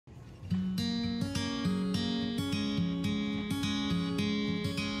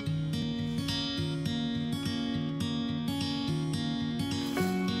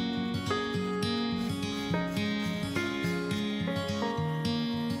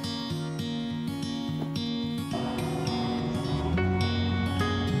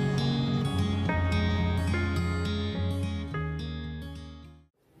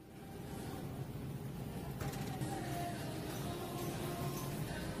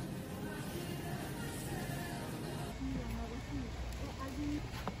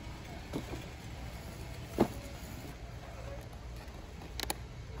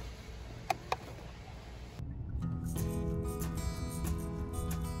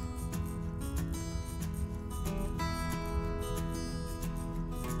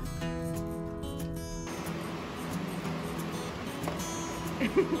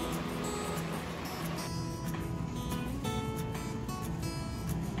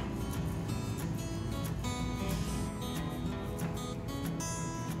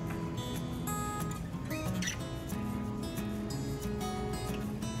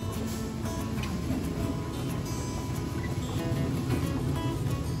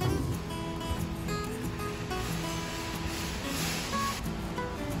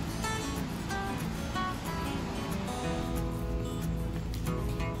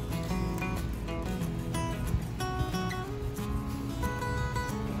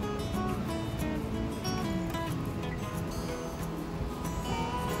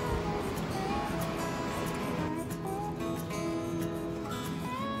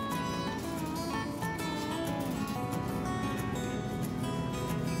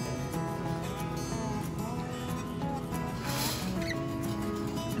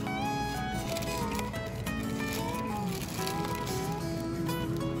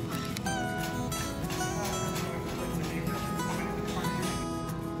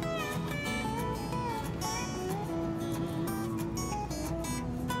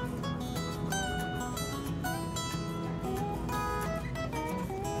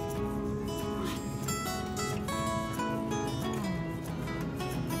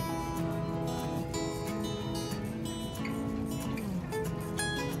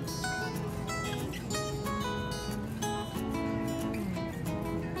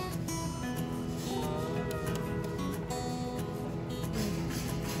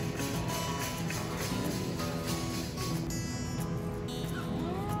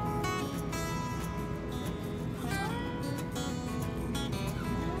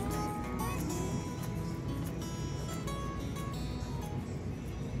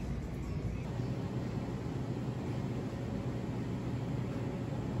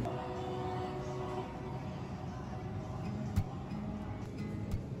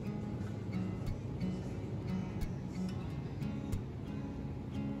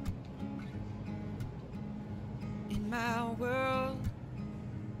my world.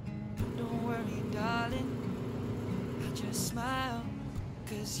 Don't worry, darling, I just smile,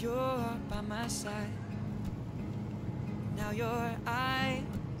 'cause you're by my side. Now your eyes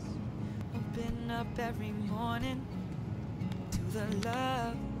open up every morning to the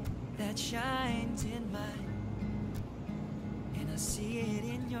love that shines in mine, and I see it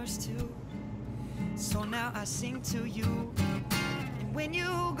in yours too. So now I sing to you, and when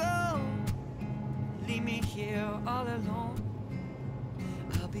you go, leave me here all alone.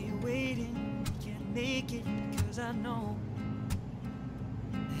 I'll be waiting, can't make it, 'cause I know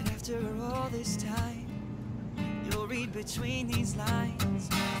that after all this time, you'll read between these lines.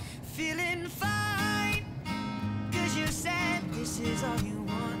 Feeling fine, 'cause you said this is all you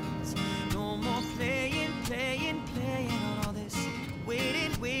want. No more playing, playing, playing on all this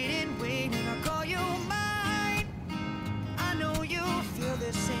waiting, waiting, waiting. I'll call you mine. I know you feel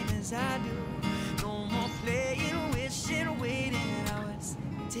the same as I do. No more playing, wishing, waiting. I was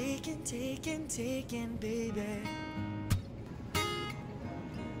taken, taken, taken, baby.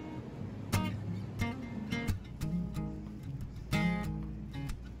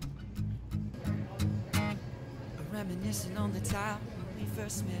 Reminiscing on the time when we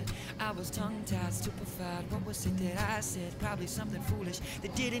first met, I was tongue-tied, stupefied. What was it that I said? Probably something foolish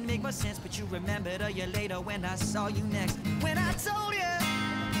that didn't make much sense, but you remembered a year later when I saw you next. When I told you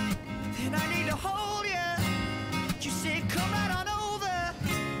that I need to hold you, you said come right on over.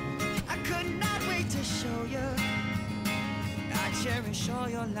 I could not wait to show you I cherish all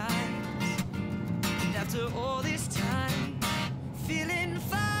your lines. And after all this time, feeling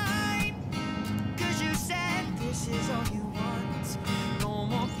fine, 'cause you said this is all you want. No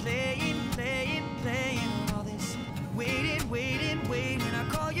more playing, playing, playing on all this waiting, waiting, waiting. I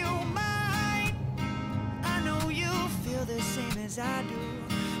call you mine. I know you feel the same as I do.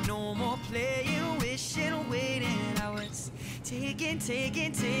 No more playing, wishing, waiting. I was taking,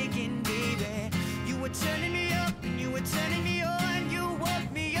 taking, taking, baby. You were turning me up and you were turning me on. You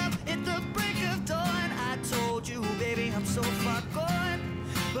woke me up at the break of dawn. I told you, baby, I'm so far gone,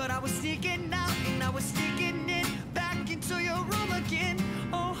 but I was sneaking out and I was sneaking in, back into your room again.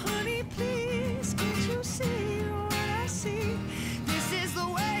 Oh honey, please, can't you see what I see? This is the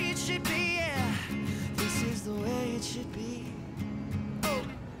way it should be, yeah. This is the way it should be. Oh.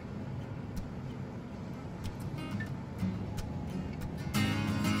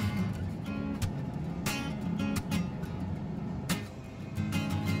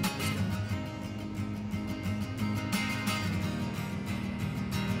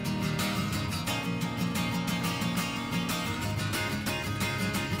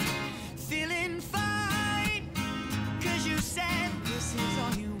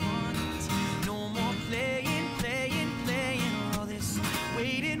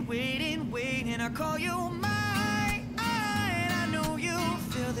 waiting, waiting, waiting. I call you mine. I know you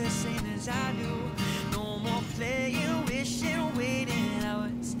feel the same as I do. No more playing, wishing, waiting. I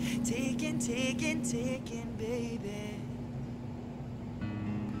was taking, taking, taking, baby.